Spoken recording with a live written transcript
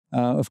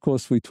Of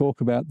course, we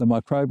talk about the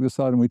microbial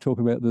side, and we talk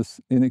about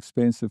this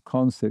inexpensive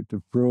concept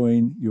of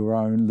brewing your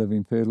own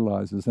living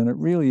fertilizers. And it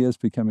really is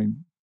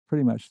becoming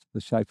pretty much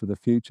the shape of the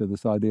future,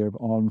 this idea of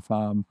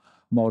on-farm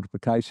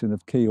multiplication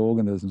of key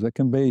organisms. It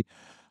can be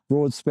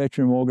broad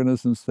spectrum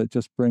organisms that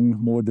just bring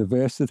more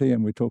diversity.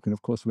 And we're talking,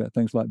 of course, about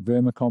things like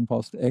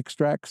vermicompost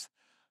extracts,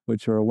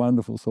 which are a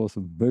wonderful source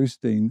of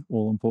boosting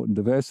all-important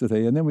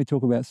diversity. And then we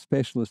talk about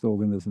specialist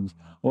organisms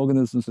like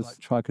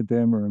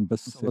Trichoderma and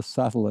Bacillus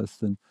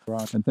subtilis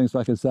and things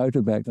like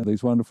Azotobacter,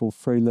 these wonderful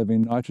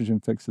free-living nitrogen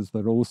fixers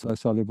that also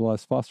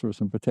solubilize phosphorus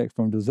and protect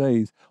from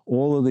disease.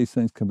 All of these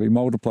things can be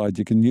multiplied.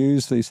 You can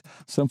use these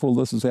simple,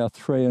 this is our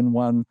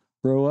 3-in-1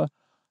 brewer.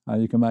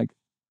 You can make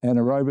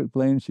anaerobic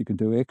blends, you can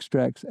do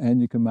extracts,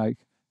 and you can make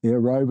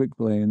aerobic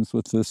blends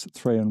with this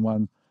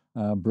 3-in-1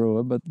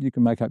 brewer, but you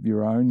can make up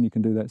your own. You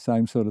can do that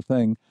same sort of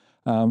thing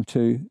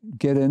to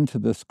get into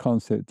this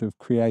concept of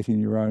creating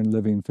your own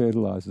living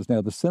fertilizers.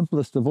 Now, the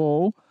simplest of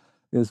all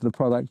is the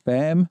product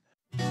BAM.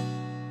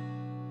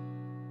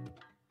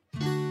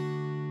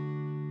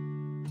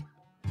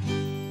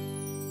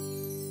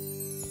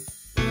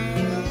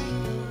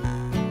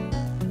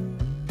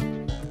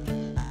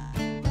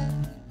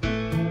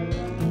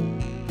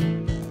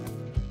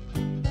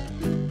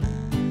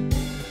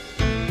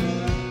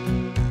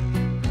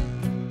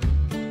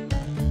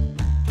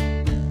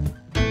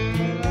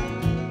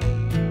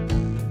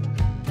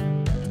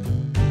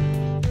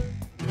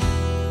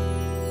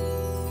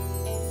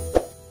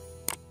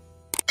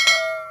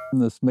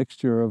 This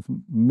mixture of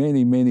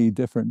many, many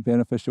different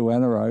beneficial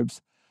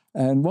anaerobes.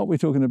 And what we're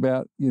talking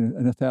about, in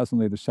a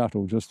 1,000-litre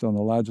shuttle, just on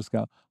a larger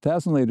scale,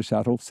 1,000-litre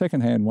shuttle,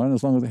 second-hand one,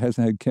 as long as it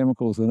hasn't had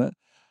chemicals in it,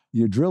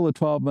 you drill a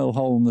 12mm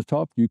hole in the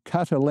top, you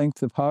cut a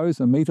length of hose,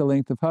 a metre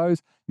length of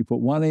hose, you put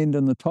one end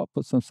in the top,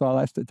 put some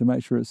silastic to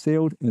make sure it's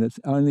sealed, and it's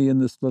only in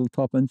this little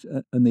top inch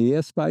in the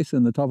airspace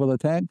in the top of the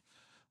tank.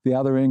 The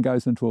other end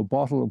goes into a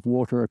bottle of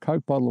water, a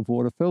Coke bottle of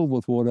water filled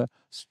with water,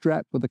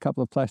 strapped with a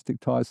couple of plastic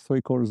ties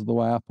 3/4 of the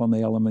way up on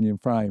the aluminium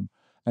frame.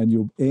 And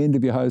your end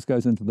of your hose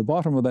goes into the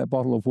bottom of that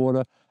bottle of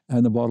water,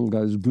 and the bottle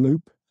goes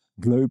gloop,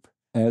 gloop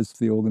as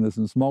the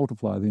organisms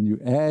multiply. Then you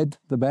add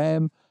the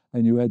BAM,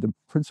 and you add the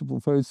principal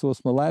food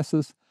source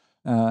molasses,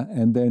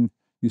 and then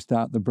you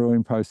start the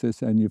brewing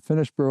process, and you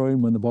finish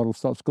brewing when the bottle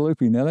stops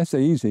glooping. Now, that's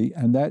easy,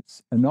 and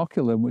that's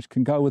inoculum, which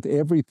can go with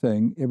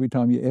everything. Every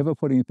time you ever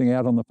put anything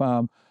out on the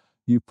farm,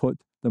 you put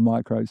the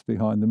microbes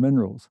behind the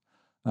minerals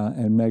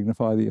and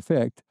magnify the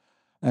effect.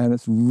 And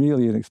it's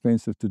really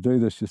inexpensive to do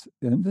this.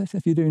 And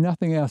if you do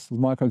nothing else with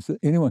microbes,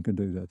 anyone can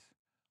do this.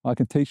 I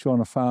can teach you on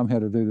a farm how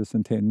to do this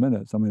in 10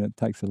 minutes. I mean, it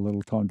takes a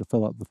little time to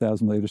fill up the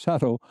 1,000-litre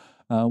shuttle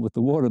with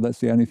the water. That's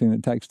the only thing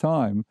that takes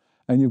time.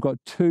 And you've got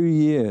 2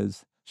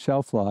 years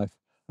shelf life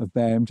of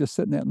BAM just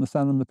sitting out in the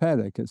sun in the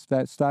paddock. It's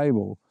that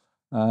stable.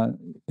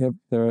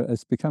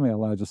 It's becoming our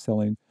largest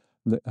selling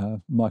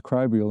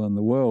microbial in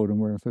the world, and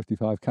we're in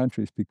 55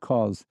 countries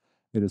because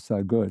it is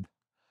so good.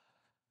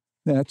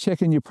 Now,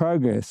 checking your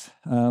progress.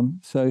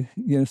 So,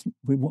 we're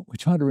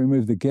trying to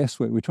remove the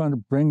guesswork. We're trying to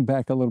bring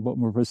back a little bit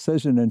more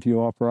precision into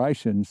your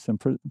operations, some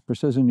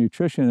precision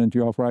nutrition into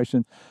your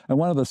operation. And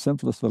one of the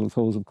simplest little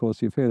tools, of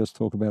course, you've heard us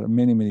talk about it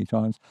many, many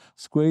times,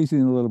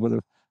 squeezing a little bit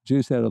of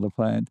juice out of the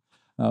plant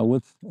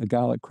with a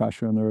garlic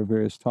crusher, and there are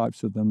various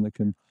types of them that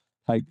can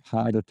take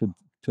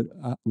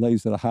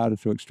leaves that are harder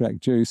to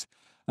extract juice.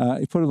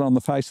 You put it on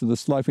the face of the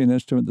sloping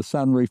instrument, the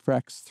sun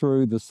refracts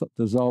through the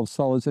dissolved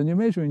solids, and you're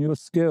measuring your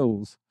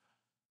skills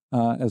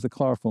as a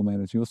chlorophyll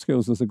manager, your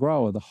skills as a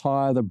grower. The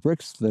higher the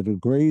Brix, the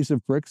degrees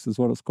of Brix is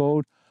what it's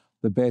called,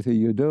 the better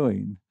you're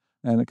doing.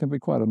 And it can be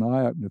quite an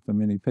eye-opener for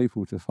many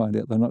people to find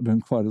out they're not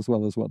doing quite as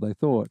well as what they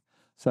thought.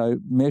 So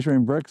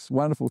measuring Brix,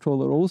 wonderful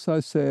tool. It also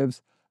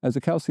serves as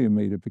a calcium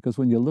meter, because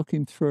when you're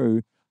looking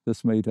through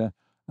this meter,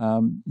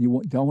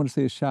 you don't want to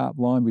see a sharp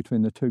line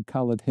between the two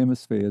coloured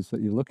hemispheres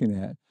that you're looking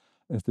at.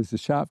 If there's a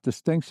sharp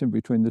distinction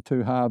between the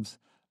two halves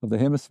of the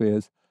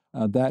hemispheres,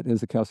 that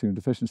is a calcium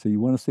deficiency. You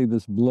want to see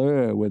this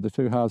blur where the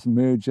two halves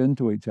merge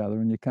into each other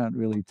and you can't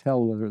really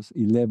tell whether it's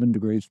 11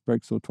 degrees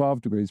Brix or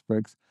 12 degrees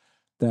Brix.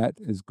 That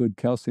is good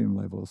calcium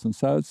levels. And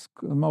so it's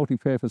a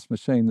multi-purpose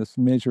machine that's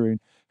measuring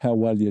how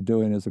well you're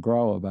doing as a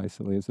grower,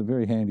 basically. It's a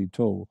very handy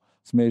tool.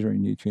 It's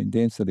measuring nutrient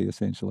density,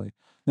 essentially.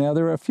 Now,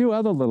 there are a few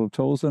other little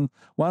tools, and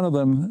one of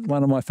them,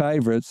 one of my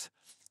favourites,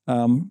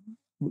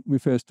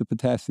 refers to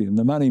potassium,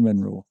 the money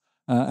mineral.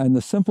 And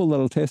the simple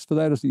little test for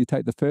that is that you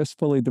take the first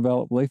fully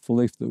developed leaf, the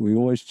leaf that we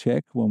always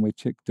check when we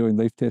check doing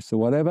leaf tests or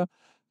whatever,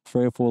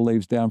 3 or 4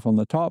 leaves down from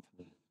the top,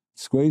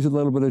 squeeze a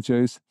little bit of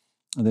juice,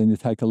 and then you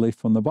take a leaf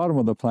from the bottom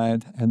of the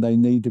plant, and they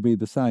need to be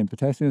the same.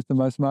 Potassium is the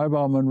most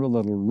mobile mineral.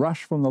 It'll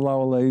rush from the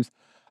lower leaves,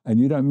 and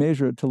you don't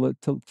measure it till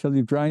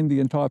you've drained the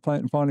entire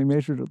plant and finally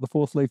measure it at the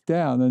 4th leaf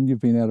down, and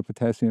you've been out of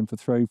potassium for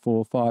 3,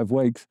 4, 5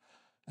 weeks.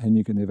 And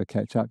you can never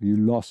catch up. You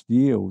lost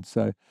yield.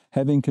 So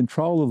having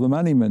control of the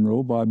money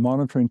mineral by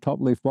monitoring top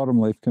leaf, bottom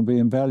leaf can be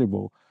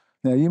invaluable.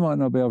 Now, you might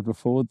not be able to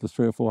afford the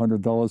 $300 or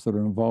 $400 that are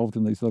involved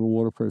in these little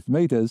waterproof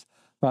meters,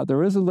 but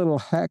there is a little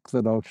hack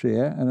that I'll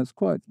share, and it's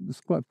quite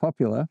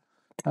popular.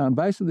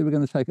 Basically, we're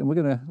going to take it, and we're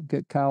going to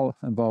get Carl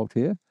involved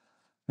here.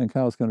 And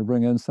Carl's going to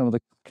bring in some of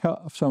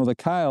the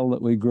kale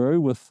that we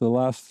grew with the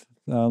last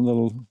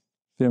little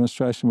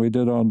demonstration we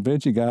did on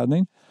veggie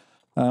gardening.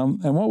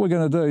 And what we're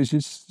going to do is you're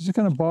just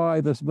going to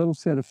buy this little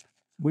set of,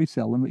 we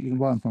sell them, but you can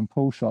buy them from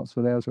pool shops,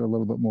 but ours are a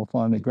little bit more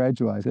finely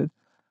graduated.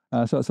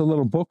 So it's a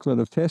little booklet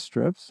of test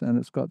strips, and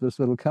it's got this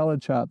little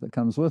coloured chart that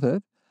comes with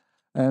it.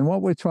 And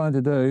what we're trying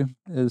to do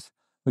is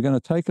we're going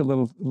to take a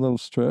little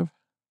strip.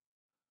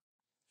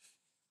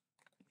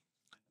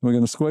 We're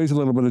going to squeeze a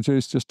little bit of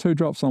juice, just 2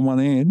 drops on one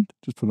end,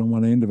 just put on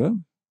one end of it.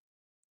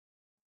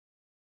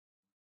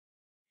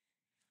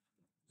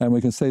 And we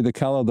can see the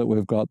colour that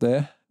we've got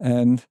there.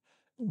 And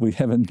we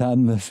haven't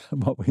done this,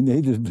 what we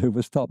needed to do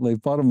was top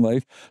leaf, bottom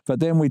leaf. But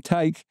then we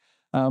take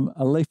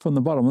a leaf from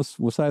the bottom.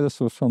 We'll say this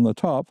was from the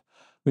top.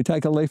 We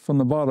take a leaf from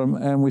the bottom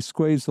and we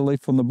squeeze the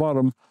leaf from the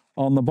bottom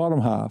on the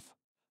bottom half.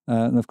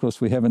 And of course,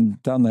 we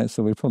haven't done that,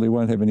 so we probably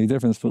won't have any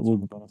difference, but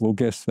we'll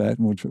guess that,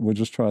 and we'll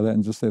just try that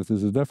and just see if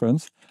there's a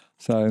difference.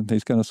 So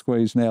he's going to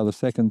squeeze now the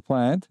second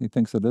plant. He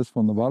thinks it is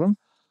from the bottom.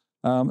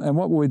 And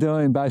what we're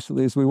doing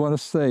basically is we want to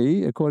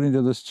see, according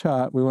to this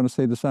chart, we want to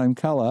see the same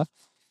colour.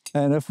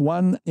 And if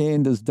one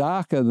end is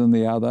darker than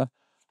the other,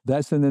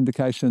 that's an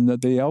indication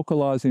that the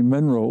alkalizing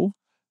mineral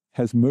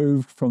has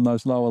moved from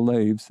those lower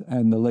leaves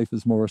and the leaf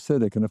is more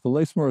acidic. And if the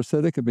leaf's more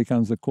acidic, it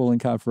becomes a calling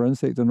card for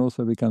insect and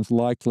also becomes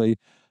likely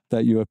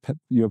that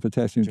you're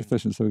potassium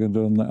deficient. So we're going to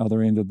do it on the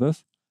other end of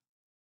this.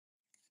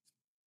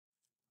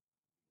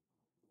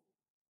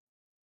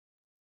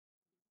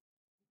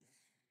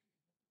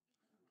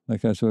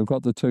 Okay, so we've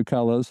got the 2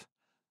 colours,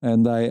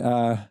 and they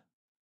are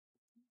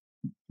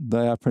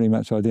pretty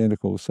much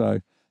identical.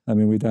 So, I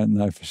mean, we don't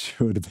know for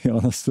sure, to be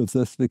honest with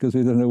this, because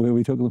we don't know where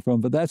we took them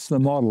from. But that's the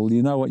model.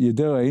 You know what you're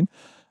doing.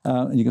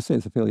 And you can see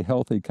it's a fairly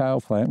healthy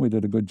kale plant. We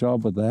did a good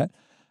job with that.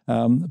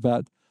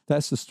 But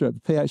that's the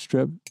strip, pH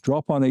strip,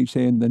 drop on each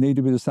end. They need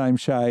to be the same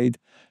shade.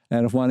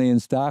 And if one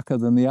end's darker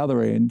than the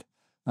other end,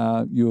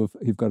 you've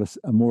got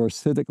a more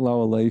acidic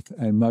lower leaf.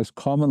 And most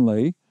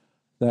commonly,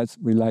 that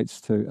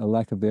relates to a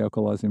lack of the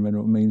alkalizing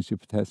mineral. It means your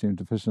potassium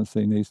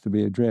deficiency needs to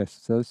be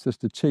addressed. So it's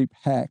just a cheap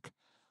hack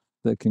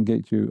that can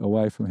get you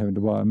away from having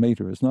to buy a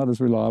meter. It's not as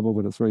reliable,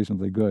 but it's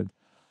reasonably good.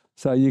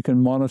 So you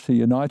can monitor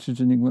your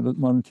nitrogen, you can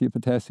monitor your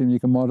potassium,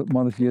 you can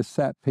monitor your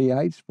sap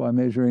pH by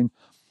measuring.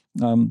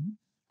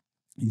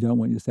 You don't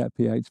want your sap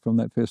pH from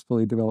that first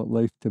fully developed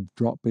leaf to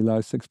drop below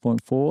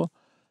 6.4,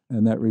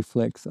 and that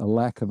reflects a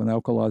lack of an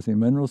alkalizing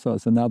mineral. So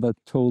it's another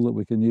tool that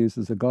we can use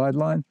as a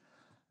guideline.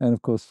 And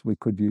of course, we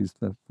could use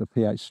the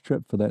pH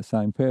strip for that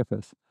same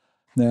purpose.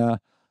 Now,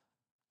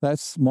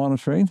 that's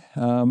monitoring.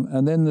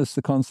 And then there's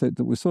the concept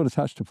that we sort of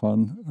touched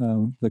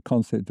upon, the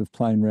concept of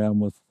playing around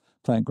with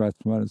plant growth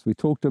promoters. We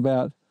talked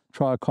about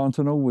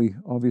tricontinental. We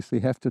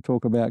obviously have to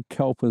talk about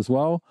kelp as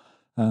well.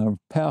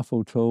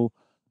 Powerful tool.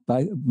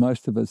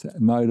 Most of its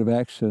mode of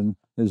action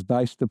is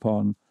based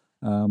upon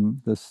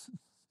this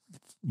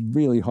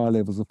really high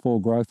levels of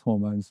 4 growth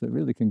hormones that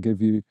really can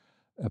give you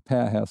a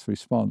powerhouse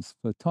response.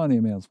 For tiny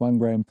amounts, 1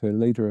 gram per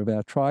litre of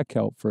our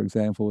trikelp, for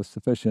example, is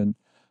sufficient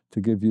to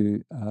give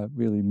you a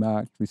really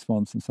marked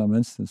response in some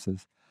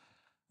instances.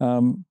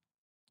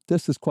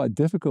 This is quite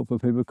difficult for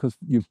people because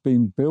you've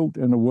been built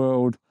in a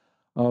world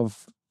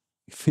of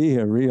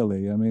fear,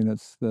 really. I mean,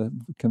 it's the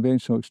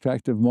conventional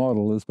extractive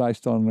model is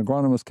based on an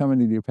agronomist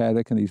coming into your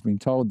paddock and he's been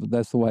told that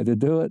that's the way to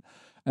do it.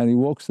 And he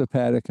walks the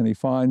paddock and he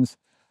finds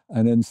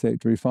an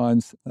insect or he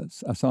finds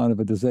a sign of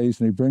a disease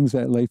and he brings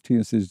that leaf to you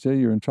and says, gee,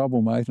 you're in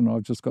trouble, mate, and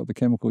I've just got the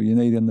chemical you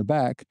need in the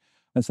back.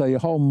 And so your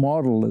whole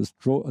model is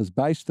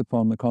based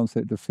upon the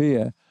concept of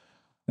fear.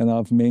 And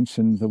I've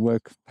mentioned the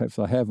work, perhaps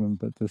I haven't,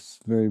 but this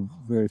very,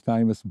 very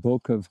famous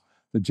book of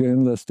the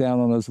journalist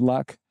down on his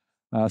luck,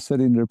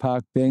 sitting at a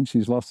park bench.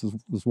 He's lost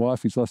his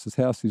wife, he's lost his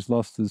house, he's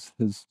lost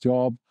his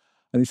job.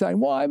 And he's saying,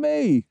 why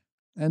me?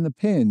 And the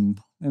pen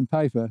and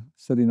paper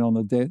sitting on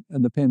the deck,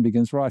 and the pen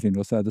begins writing,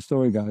 or so the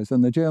story goes.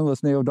 And the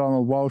journalist Neil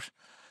Donald Walsh,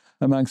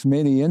 amongst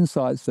many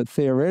insights that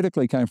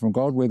theoretically came from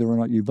God, whether or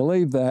not you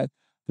believe that,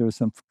 there were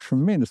some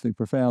tremendously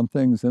profound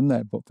things in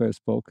that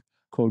first book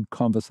called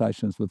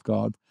Conversations with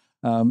God.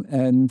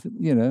 And,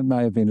 you know, it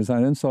may have been his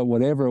own insight,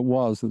 whatever it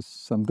was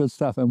some good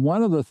stuff. And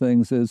one of the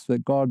things is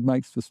that God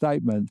makes the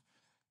statement,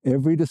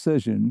 every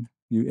decision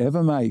you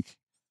ever make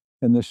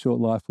in this short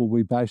life will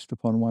be based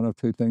upon one of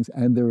 2 things,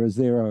 and there are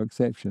 0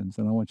 exceptions.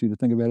 And I want you to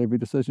think about every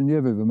decision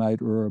you've ever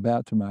made or are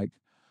about to make.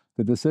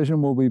 The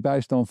decision will be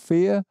based on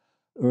fear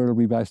or it'll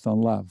be based on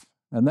love.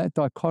 And that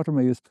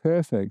dichotomy is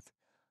perfect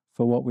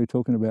for what we're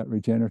talking about,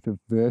 regenerative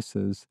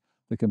versus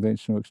the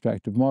conventional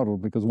extractive model,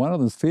 because one of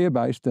them is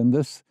fear-based and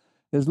this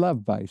is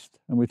love-based.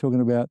 And we're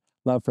talking about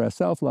love for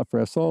ourselves, love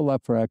for our soil,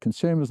 love for our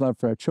consumers, love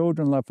for our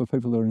children, love for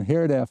people who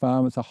inherit our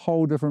farm. It's a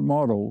whole different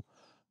model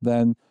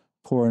than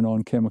pouring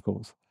on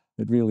chemicals.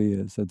 It really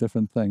is a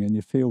different thing, and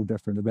you feel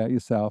different about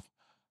yourself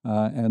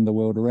and the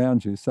world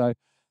around you. So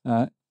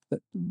on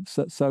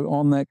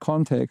that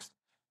context,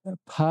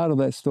 part of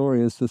that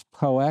story is this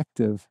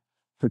proactive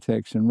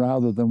protection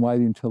rather than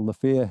waiting till the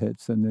fear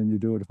hits and then you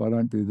do it. If I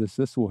don't do this,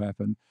 this will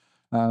happen.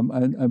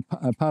 And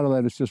part of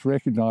that is just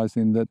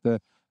recognising that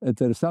that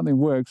if something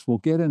works, we'll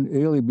get in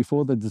early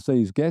before the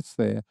disease gets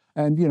there.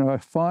 And, you know, a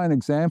fine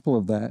example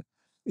of that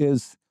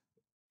is,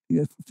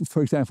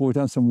 for example, we've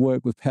done some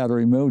work with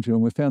powdery mildew,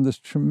 and we found this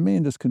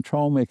tremendous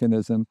control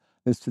mechanism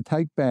is to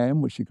take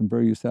BAM, which you can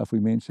brew yourself, we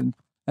mentioned,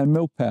 and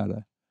milk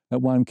powder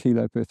at 1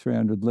 kilo per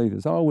 300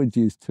 litres. I would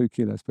use 2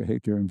 kilos per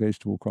hectare in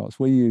vegetable crops.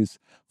 We use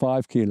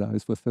 5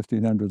 kilos with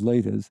 1,500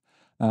 litres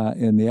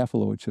in the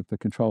apple orchard for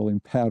controlling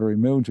powdery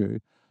mildew.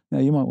 Now,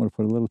 you might want to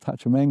put a little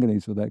touch of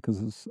manganese with that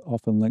because it's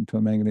often linked to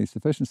a manganese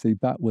deficiency,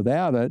 but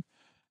without it,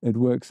 it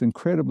works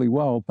incredibly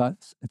well.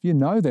 But if you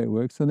know that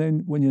works, and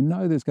then when you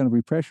know there's going to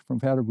be pressure from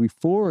powder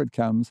before it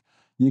comes,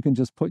 you can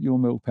just put your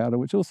milk powder,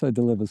 which also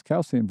delivers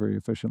calcium very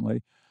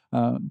efficiently,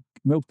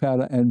 milk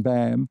powder and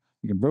BAM.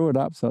 You can brew it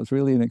up, so it's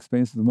really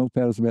inexpensive. The milk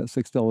powder is about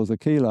 $6 a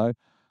kilo,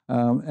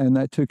 and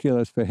that 2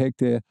 kilos per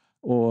hectare,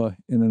 or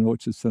in an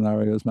orchard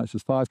scenario, as much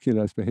as 5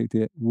 kilos per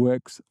hectare,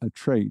 works a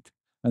treat.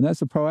 And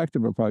that's a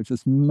proactive approach.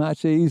 It's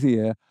much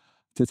easier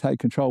to take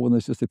control when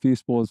there's just a few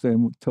spores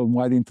than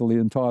waiting until the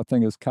entire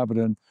thing is covered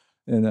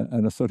in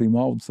a sooty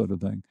mold sort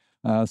of thing.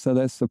 So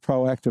that's the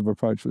proactive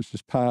approach, which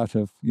is part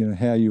of, you know,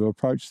 how you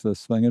approach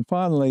this thing. And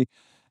finally,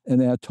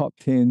 in our top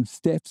 10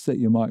 steps that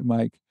you might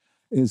make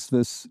is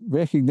this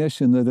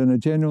recognition that in a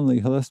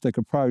genuinely holistic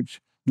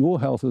approach, your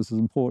health is as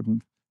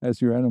important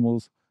as your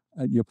animals,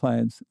 your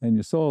plants, and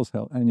your soil's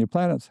health, and your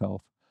planet's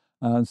health.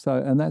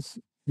 And that's,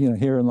 you know,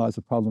 herein lies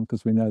the problem,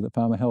 because we know that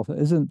farmer health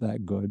isn't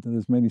that good.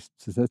 There's many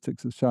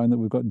statistics that show that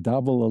we've got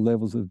double the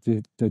levels of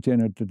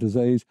degenerative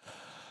disease,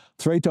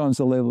 3 times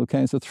the level of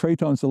cancer, 3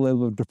 times the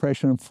level of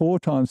depression, and 4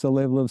 times the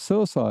level of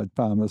suicide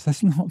farmers.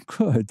 That's not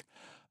good.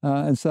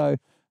 And so,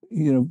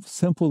 you know,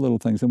 simple little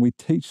things, and we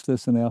teach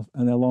this in our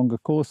longer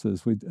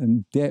courses.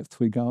 In depth,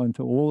 we go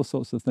into all the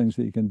sorts of things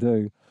that you can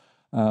do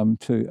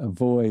to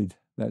avoid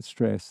that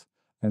stress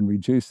and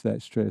reduce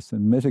that stress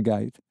and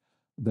mitigate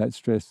that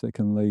stress that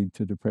can lead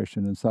to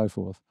depression and so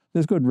forth.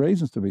 There's good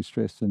reasons to be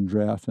stressed in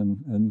drought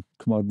and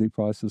commodity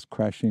prices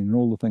crashing and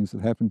all the things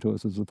that happen to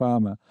us as a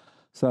farmer.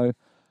 So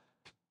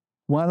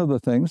one of the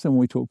things, and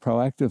we talk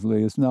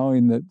proactively, is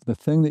knowing that the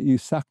thing that you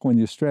suck when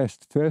you're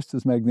stressed, first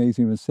is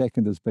magnesium and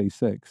second is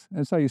B6.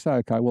 And so you say,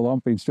 okay, well,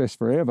 I've been stressed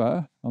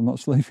forever, I'm not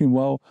sleeping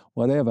well,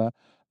 whatever,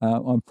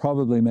 I'm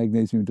probably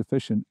magnesium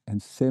deficient,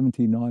 and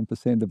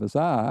 79% of us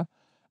are.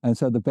 And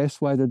so the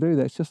best way to do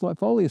that is just like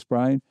foliar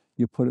spraying,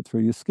 you put it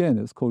through your skin.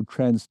 It's called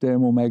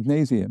transdermal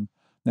magnesium.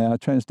 Now,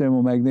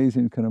 transdermal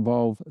magnesium can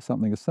involve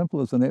something as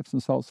simple as an Epsom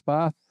salt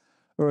bath,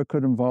 or it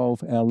could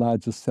involve our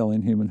largest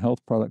selling human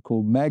health product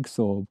called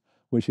MagSorb,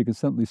 which you can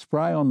simply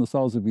spray on the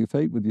soles of your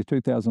feet with your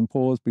 2,000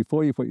 pores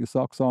before you put your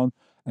socks on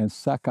and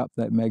suck up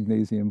that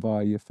magnesium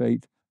via your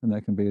feet. And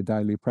that can be a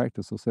daily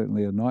practice or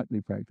certainly a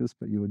nightly practice,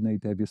 but you would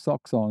need to have your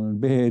socks on in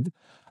bed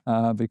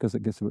because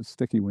it gets a bit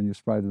sticky when you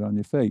sprayed it on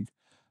your feet.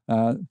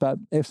 But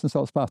Epsom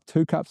salts bath,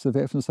 2 cups of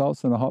Epsom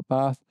salts in a hot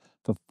bath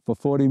for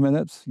 40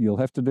 minutes. You'll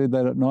have to do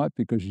that at night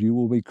because you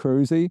will be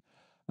cruisy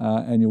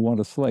and you'll want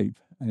to sleep.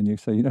 And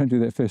so you don't do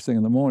that first thing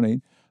in the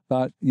morning,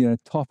 but, you know,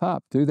 top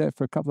up, do that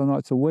for a couple of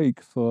nights a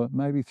week for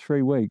maybe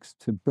 3 weeks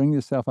to bring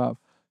yourself up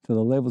to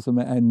the levels of,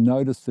 and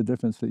notice the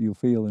difference that you'll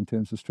feel in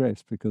terms of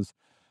stress, because,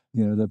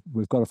 you know,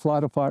 we've got a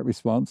flight or fight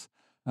response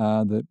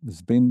that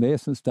has been there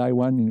since day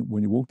one. You know,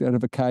 when you walked out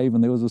of a cave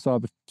and there was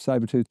a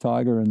saber-toothed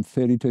tiger and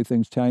 32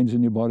 things changed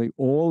in your body,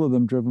 all of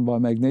them driven by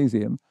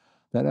magnesium,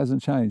 that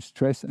hasn't changed.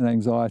 Stress and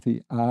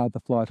anxiety are the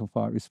flight or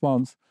fight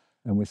response,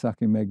 and we're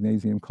sucking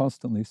magnesium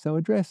constantly, so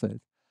address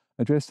it.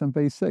 Address some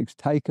B6.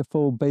 Take a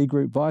full B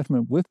group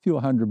vitamin with your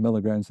 100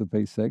 milligrams of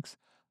B6,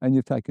 and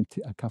you've taken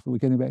a couple. We're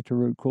getting back to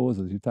root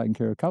causes. You've taken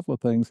care of a couple of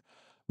things,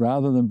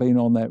 rather than being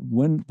on that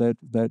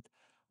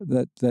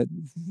that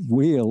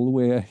wheel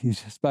where you're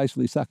just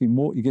basically sucking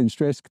more. You're getting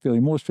stressed,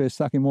 feeling more stress,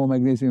 sucking more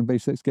magnesium,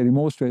 B6, getting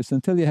more stress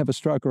until you have a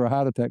stroke or a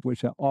heart attack,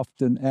 which are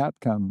often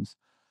outcomes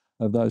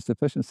of those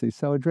deficiencies.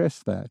 So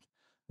address that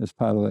as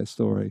part of that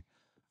story.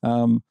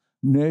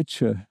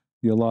 Nurture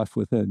your life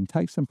within.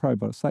 Take some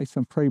probiotics, take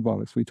some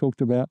prebiotics. We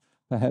talked about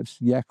perhaps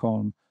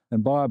Yakon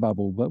and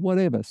Biobubble, but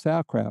whatever,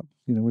 sauerkraut,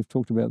 you know, we've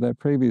talked about that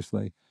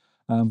previously.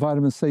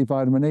 Vitamin C,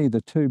 vitamin E,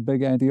 the 2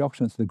 big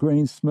antioxidants, the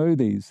green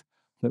smoothies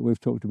that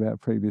we've talked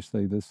about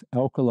previously, this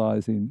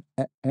alkalizing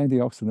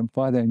antioxidant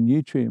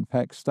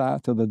phytonutrient-packed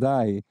start to the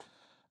day.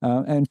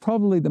 And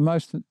probably the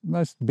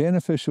most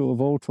beneficial of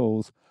all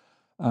tools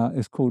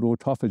is called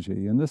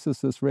autophagy. And this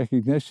is this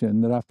recognition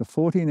that after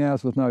 14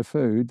 hours with no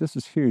food, this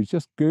is huge.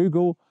 Just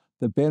Google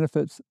the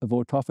benefits of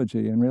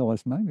autophagy and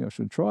realize, maybe I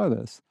should try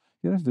this.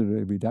 You don't have to do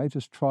it every day,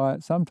 just try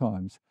it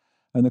sometimes.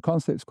 And the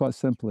concept's quite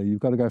simply,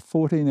 you've got to go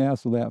 14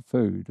 hours without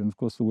food. And of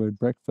course, the word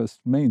breakfast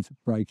means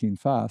breaking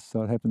fast,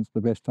 so it happens the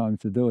best time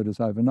to do it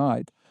is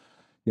overnight.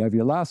 You have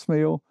your last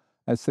meal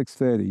at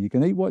 6:30. You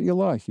can eat what you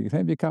like. You can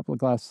have your couple of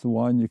glasses of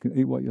wine. You can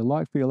eat what you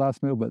like for your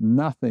last meal, but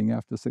nothing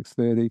after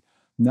 6:30,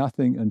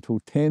 nothing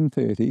until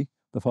 10:30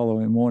 the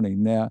following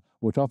morning. Now,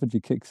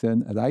 autophagy kicks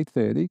in at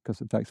 8:30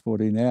 because it takes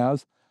 14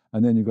 hours.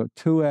 And then you've got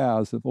 2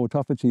 hours of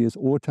autophagy is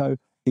auto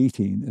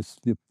eating. It's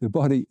the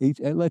body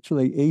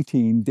literally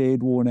eating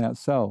dead, worn-out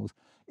cells,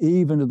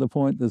 even to the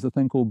point there's a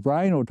thing called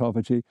brain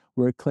autophagy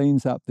where it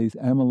cleans up these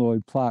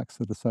amyloid plaques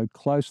that are so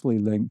closely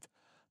linked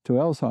to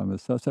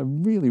Alzheimer's. So it's a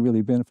really,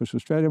 really beneficial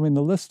strategy. I mean,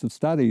 the list of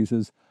studies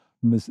is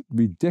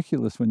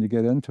ridiculous when you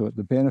get into it.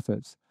 The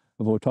benefits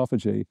of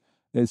autophagy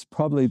is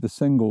probably the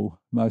single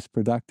most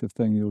productive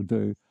thing you'll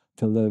do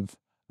to live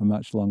a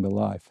much longer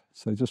life.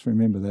 So just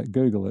remember that,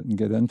 Google it and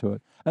get into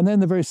it. And then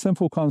the very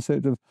simple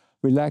concept of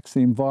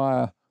relaxing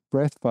via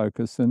breath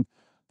focus. And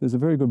there's a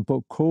very good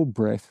book called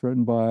Breath,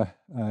 written by,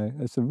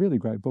 it's a really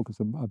great book, it's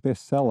a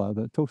bestseller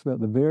that talks about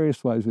the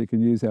various ways we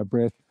can use our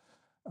breath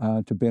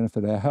to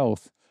benefit our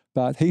health.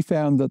 But he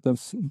found that the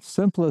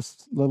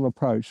simplest little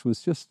approach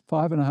was just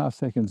 5.5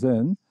 seconds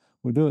in.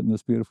 We'll do it in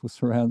this beautiful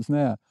surrounds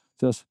now.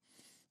 Just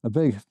a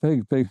big,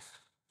 empty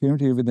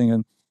everything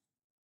in.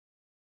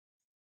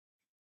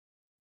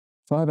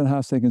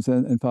 5.5 seconds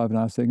in and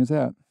 5.5 seconds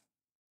out.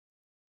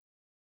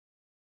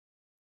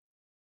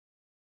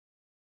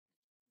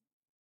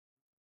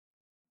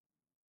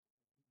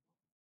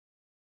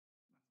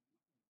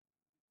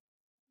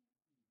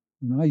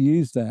 And I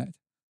use that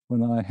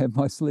when I have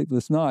my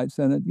sleepless nights,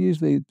 and it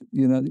usually,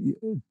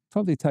 it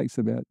probably takes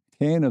about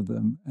 10 of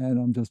them, and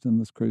I'm just in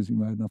this cruising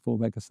mode and I fall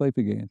back asleep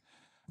again.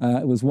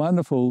 It was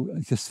wonderful,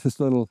 just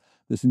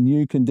this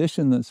new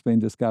condition that's been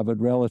discovered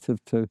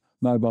relative to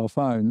mobile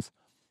phones,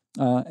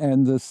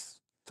 and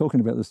talking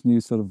about this new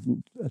sort of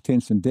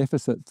attention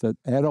deficit that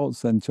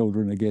adults and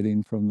children are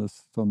getting from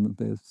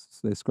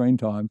their screen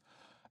time.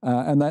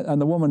 And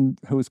the woman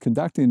who was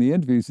conducting the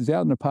interviews is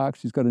out in the park.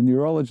 She's got a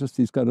neurologist.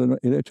 He's got an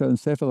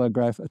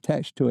electroencephalograph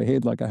attached to her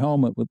head like a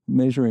helmet with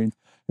measuring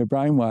her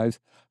brain waves.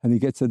 And he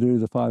gets her to do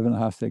the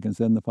 5.5 seconds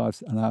in, the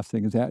 5.5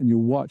 seconds out. And you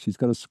watch, he's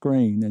got a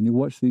screen, and you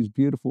watch these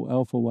beautiful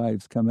alpha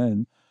waves come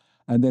in.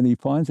 And then he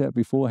finds out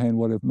beforehand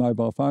what her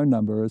mobile phone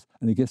number is,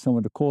 and he gets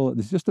someone to call it.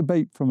 There's just a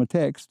beep from a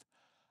text,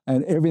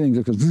 and everything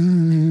just goes,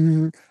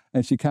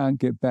 and she can't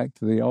get back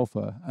to the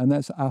alpha. And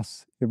that's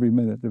us every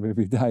minute of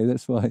every day.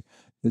 That's why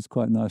it's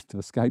quite nice to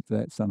escape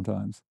that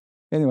sometimes.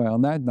 Anyway,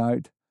 on that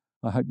note,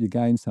 I hope you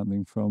gain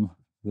something from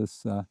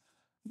this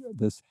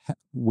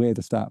where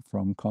to start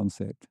from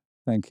concept.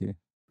 Thank you.